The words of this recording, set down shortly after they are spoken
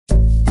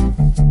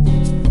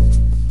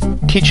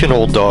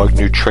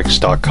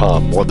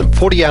TeachAnOldDogNewTricks.com. More than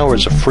 40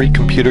 hours of free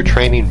computer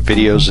training,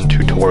 videos, and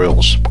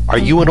tutorials. Are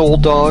you an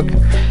old dog?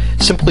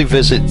 Simply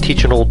visit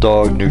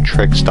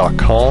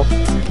TeachAnOldDogNewTricks.com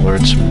and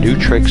learn some new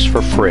tricks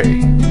for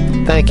free.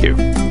 Thank you.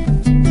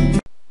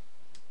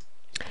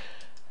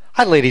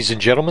 Hi ladies and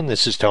gentlemen,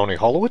 this is Tony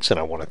Holowitz and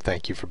I want to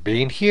thank you for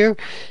being here.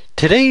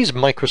 Today's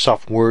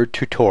Microsoft Word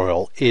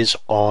tutorial is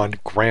on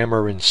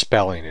grammar and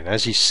spelling, and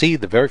as you see,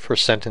 the very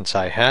first sentence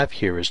I have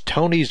here is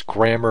Tony's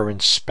Grammar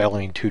and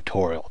Spelling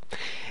Tutorial.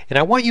 And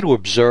I want you to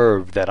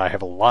observe that I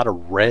have a lot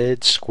of red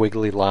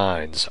squiggly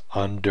lines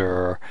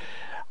under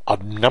a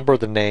number of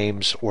the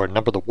names, or a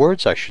number of the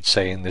words I should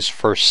say, in this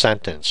first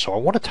sentence. So I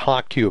want to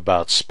talk to you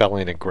about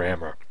spelling and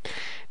grammar.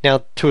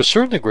 Now, to a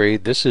certain degree,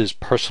 this is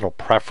personal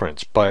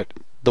preference, but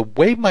the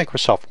way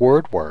Microsoft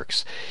Word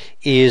works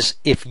is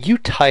if you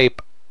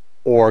type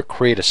or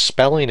create a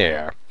spelling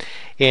error,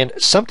 and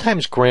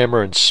sometimes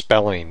grammar and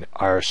spelling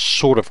are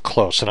sort of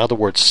close. In other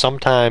words,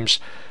 sometimes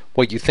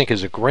what you think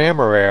is a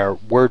grammar error,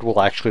 Word will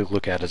actually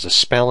look at as a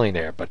spelling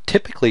error. But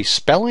typically,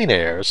 spelling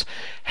errors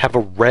have a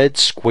red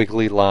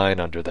squiggly line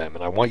under them.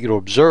 And I want you to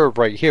observe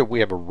right here, we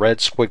have a red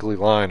squiggly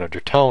line under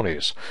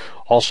Tony's,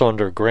 also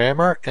under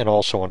grammar and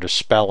also under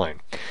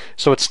spelling.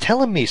 So it's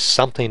telling me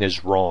something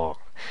is wrong.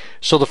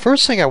 So the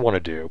first thing I want to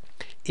do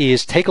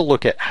is take a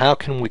look at how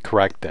can we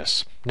correct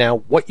this. Now,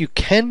 what you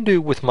can do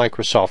with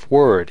Microsoft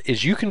Word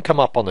is you can come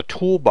up on the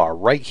toolbar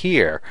right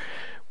here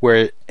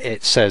where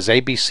it says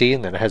ABC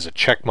and then it has a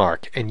check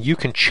mark, and you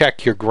can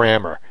check your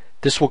grammar.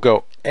 This will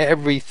go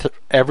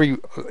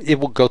it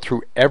will go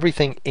through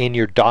everything in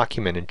your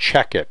document and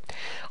check it.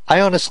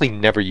 I honestly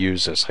never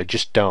use this. I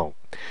just don't.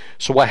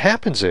 So what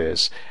happens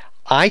is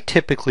I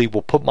typically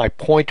will put my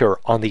pointer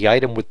on the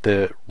item with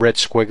the red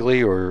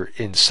squiggly, or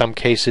in some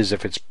cases,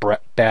 if it's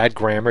bad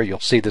grammar, you'll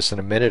see this in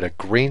a minute, a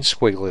green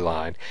squiggly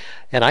line,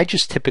 and I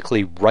just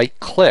typically right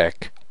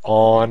click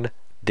on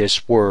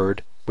this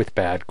word with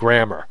bad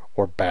grammar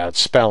or bad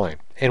spelling.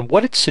 And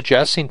what it's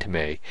suggesting to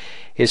me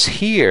is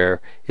here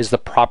is the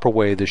proper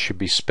way this should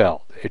be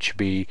spelled. It should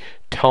be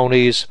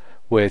Tony's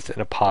with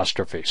an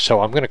apostrophe.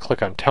 So I'm going to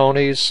click on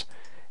Tony's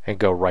and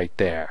go right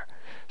there.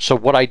 So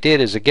what I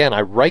did is, again,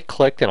 I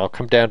right-clicked, and I'll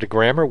come down to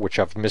grammar, which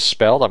I've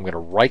misspelled. I'm going to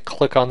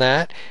right-click on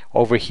that.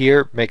 Over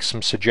here, make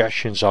some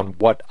suggestions on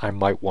what I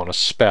might want to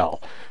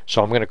spell.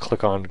 So I'm going to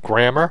click on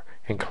grammar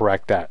and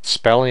correct that.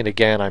 Spelling,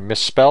 again, I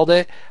misspelled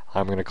it.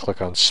 I'm going to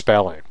click on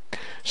spelling.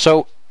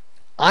 So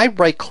I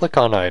right-click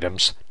on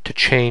items to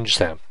change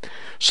them.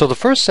 So the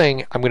first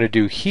thing I'm going to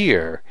do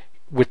here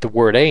with the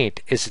word ain't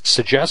is it's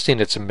suggesting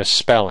it's a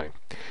misspelling.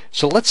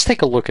 So let's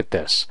take a look at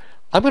this.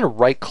 I'm going to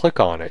right click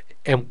on it,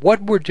 and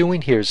what we're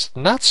doing here is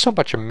not so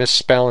much a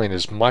misspelling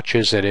as much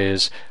as it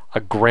is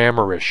a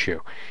grammar issue.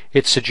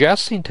 It's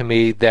suggesting to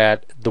me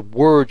that the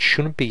word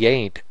shouldn't be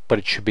ain't, but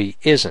it should be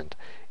isn't.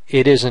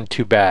 It isn't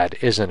too bad,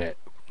 isn't it?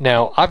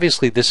 Now,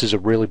 obviously this is a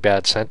really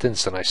bad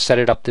sentence and I set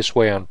it up this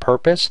way on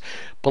purpose,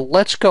 but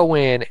let's go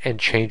in and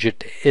change it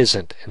to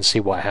isn't and see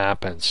what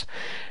happens.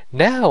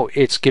 Now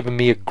it's giving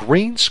me a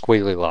green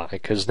squiggly line,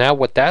 because now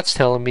what that's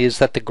telling me is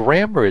that the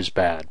grammar is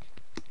bad.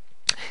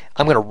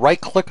 I'm going to right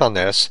click on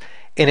this,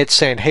 and it's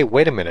saying, hey,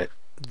 wait a minute,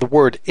 the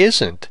word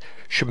isn't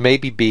should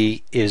maybe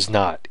be is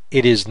not.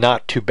 It is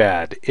not too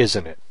bad,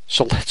 isn't it?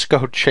 So let's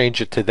go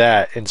change it to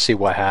that and see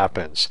what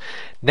happens.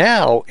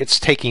 Now it's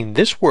taking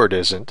this word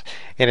isn't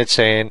and it's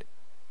saying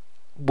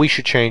we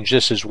should change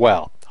this as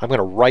well. I'm going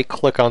to right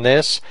click on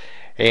this,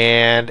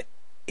 and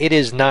it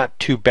is not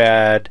too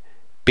bad,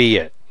 be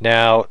it.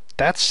 Now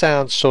that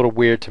sounds sort of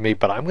weird to me,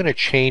 but I'm going to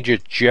change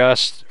it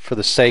just for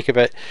the sake of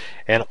it.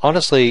 And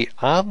honestly,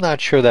 I'm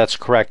not sure that's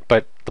correct,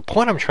 but the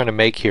point I'm trying to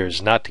make here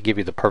is not to give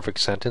you the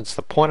perfect sentence.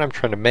 The point I'm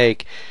trying to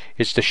make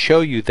is to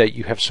show you that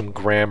you have some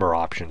grammar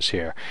options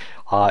here.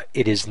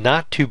 It is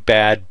not too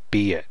bad,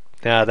 be it.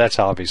 Now that's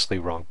obviously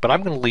wrong, but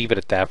I'm going to leave it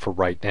at that for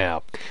right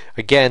now.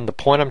 Again, the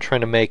point I'm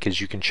trying to make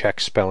is you can check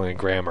spelling and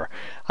grammar.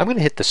 I'm going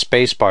to hit the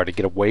space bar to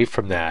get away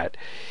from that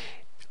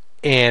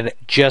and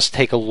just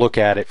take a look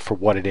at it for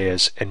what it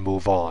is and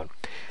move on.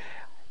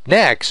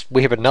 Next,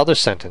 we have another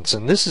sentence,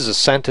 and this is a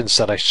sentence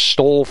that I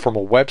stole from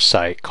a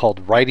website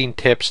called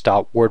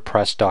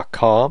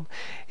writingtips.wordpress.com,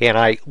 and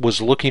I was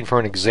looking for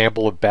an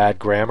example of bad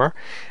grammar.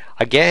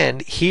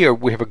 Again, here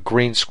we have a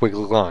green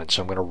squiggly line,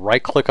 so I'm going to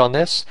right click on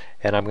this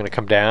and I'm going to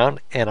come down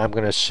and I'm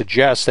going to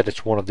suggest that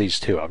it's one of these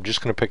two. I'm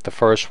just going to pick the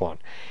first one.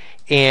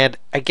 And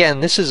again,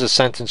 this is a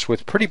sentence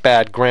with pretty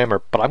bad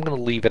grammar, but I'm going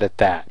to leave it at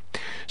that.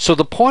 So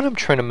the point I'm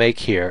trying to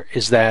make here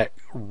is that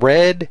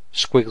red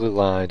squiggly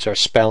lines are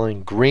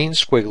spelling, green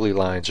squiggly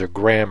lines are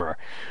grammar.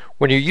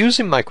 When you're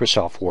using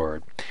Microsoft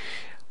Word,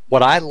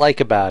 what I like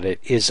about it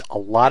is a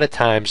lot of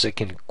times it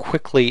can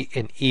quickly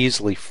and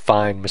easily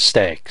find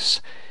mistakes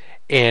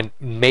and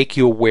make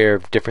you aware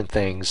of different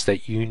things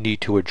that you need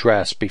to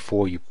address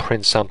before you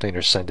print something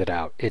or send it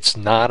out. It's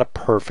not a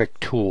perfect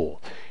tool.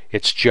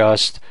 It's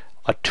just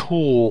a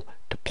tool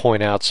to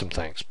point out some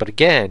things. But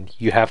again,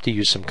 you have to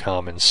use some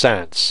common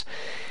sense.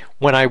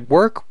 When I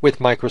work with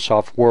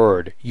Microsoft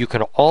Word, you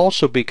can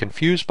also be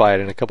confused by it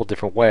in a couple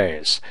different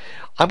ways.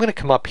 I'm going to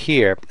come up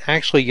here.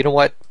 Actually, you know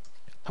what?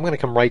 I'm going to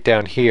come right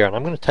down here and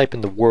I'm going to type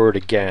in the word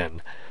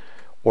again,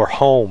 or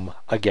home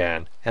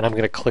again, and I'm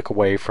going to click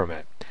away from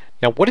it.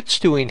 Now what it's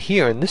doing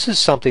here, and this is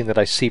something that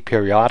I see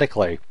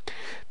periodically,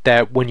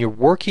 that when you're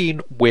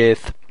working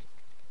with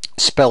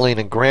spelling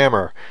and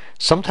grammar,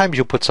 sometimes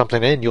you'll put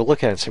something in, you'll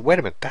look at it and say, wait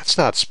a minute, that's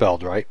not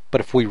spelled right. But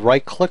if we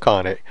right click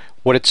on it,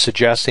 what it's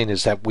suggesting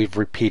is that we've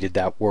repeated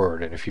that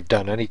word. And if you've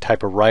done any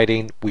type of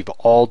writing, we've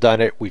all done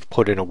it, we've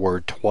put in a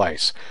word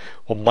twice.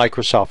 Well,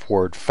 Microsoft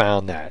Word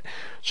found that.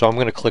 So I'm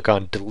going to click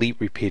on delete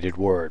repeated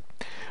word.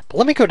 But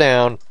let me go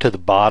down to the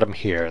bottom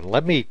here and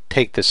let me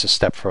take this a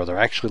step further.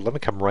 Actually, let me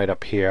come right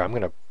up here. I'm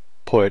going to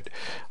put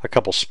a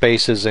couple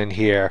spaces in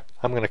here.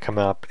 I'm going to come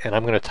up and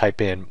I'm going to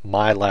type in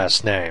my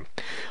last name.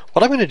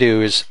 What I'm going to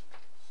do is,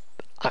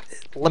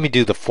 let me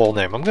do the full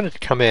name. I'm going to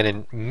come in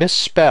and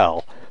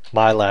misspell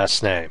my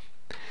last name.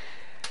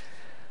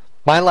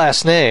 My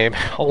last name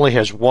only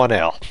has one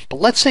L, but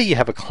let's say you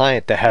have a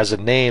client that has a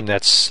name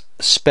that's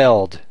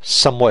spelled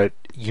somewhat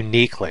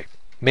uniquely.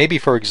 Maybe,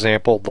 for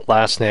example, the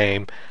last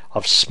name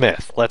of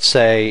Smith. Let's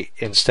say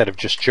instead of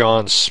just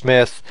John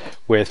Smith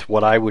with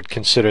what I would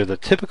consider the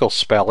typical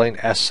spelling,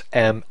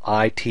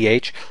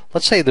 S-M-I-T-H,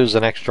 let's say there's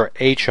an extra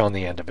H on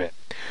the end of it.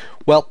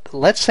 Well,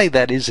 let's say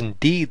that is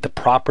indeed the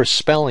proper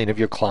spelling of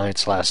your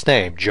client's last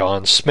name,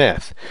 John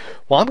Smith.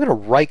 Well, I'm going to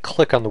right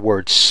click on the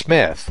word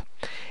Smith,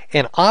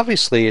 and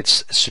obviously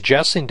it's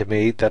suggesting to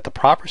me that the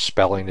proper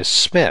spelling is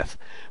Smith.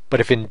 But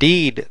if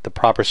indeed the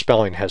proper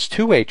spelling has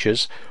two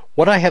H's,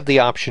 what I have the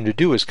option to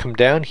do is come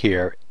down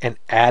here and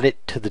add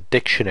it to the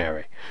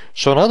dictionary.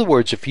 So in other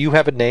words, if you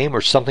have a name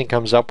or something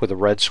comes up with a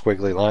red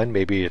squiggly line,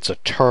 maybe it's a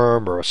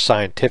term or a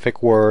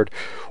scientific word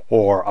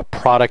or a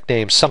product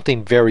name,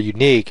 something very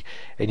unique,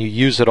 and you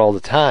use it all the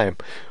time,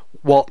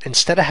 well,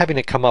 instead of having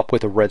to come up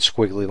with a red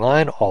squiggly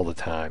line all the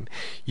time,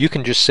 you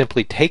can just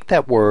simply take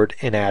that word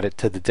and add it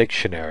to the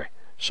dictionary.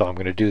 So I'm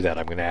going to do that.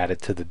 I'm going to add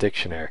it to the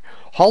dictionary.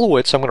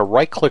 Holowitz, I'm going to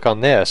right click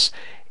on this,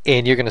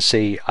 and you're going to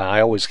see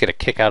I always get a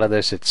kick out of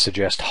this. It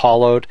suggests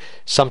hollowed.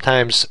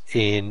 Sometimes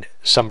in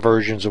some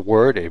versions of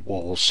Word it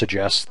will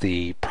suggest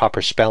the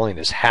proper spelling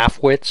is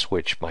halfwits,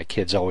 which my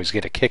kids always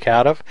get a kick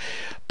out of.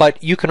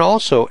 But you can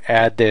also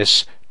add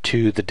this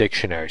to the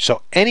dictionary.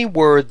 So any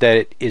word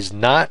that is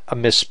not a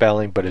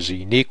misspelling but is a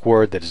unique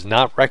word that is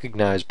not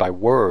recognized by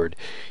Word,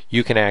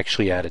 you can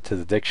actually add it to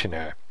the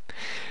dictionary.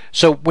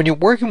 So when you're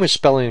working with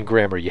spelling and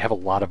grammar, you have a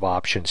lot of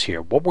options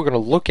here. What we're going to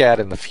look at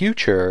in the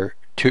future,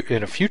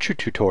 in a future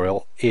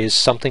tutorial, is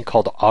something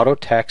called auto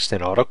text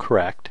and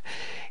autocorrect,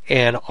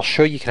 and I'll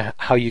show you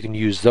how you can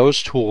use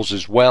those tools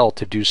as well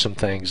to do some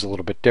things a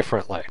little bit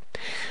differently.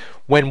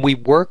 When we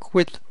work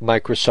with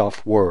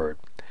Microsoft Word,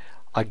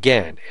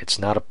 again, it's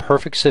not a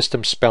perfect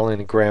system spelling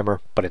and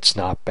grammar, but it's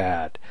not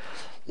bad.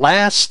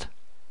 Last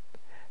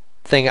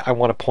thing I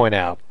want to point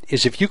out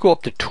is if you go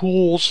up to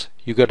Tools,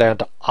 you go down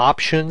to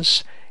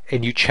Options,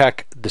 and you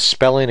check the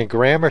Spelling and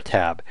Grammar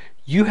tab,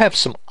 you have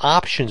some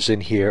options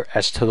in here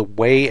as to the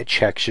way it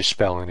checks your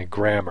spelling and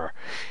grammar.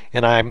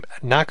 And I'm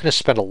not going to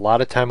spend a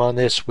lot of time on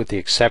this, with the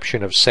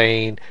exception of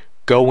saying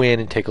go in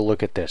and take a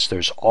look at this.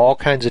 There's all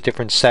kinds of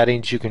different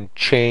settings you can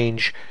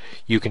change.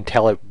 You can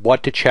tell it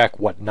what to check,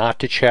 what not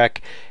to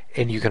check,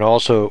 and you can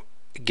also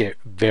get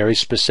very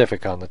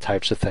specific on the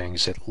types of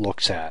things it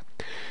looks at.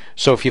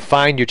 So if you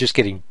find you're just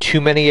getting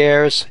too many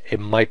errors, it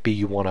might be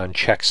you want to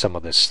uncheck some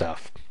of this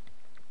stuff.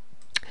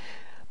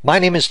 My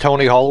name is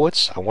Tony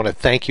Holowitz. I want to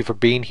thank you for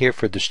being here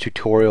for this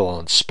tutorial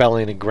on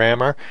spelling and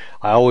grammar.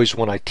 I always,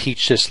 when I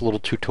teach this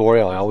little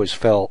tutorial, I always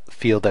feel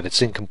that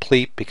it's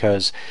incomplete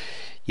because,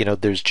 you know,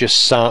 there's just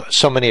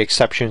so many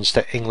exceptions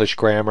to English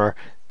grammar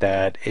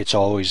that it's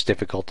always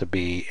difficult to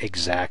be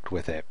exact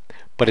with it.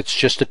 But it's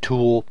just a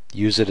tool.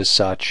 Use it as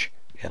such,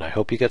 and I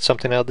hope you get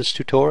something out of this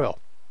tutorial.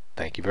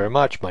 Thank you very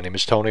much. My name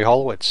is Tony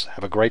Holowitz.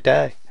 Have a great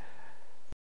day.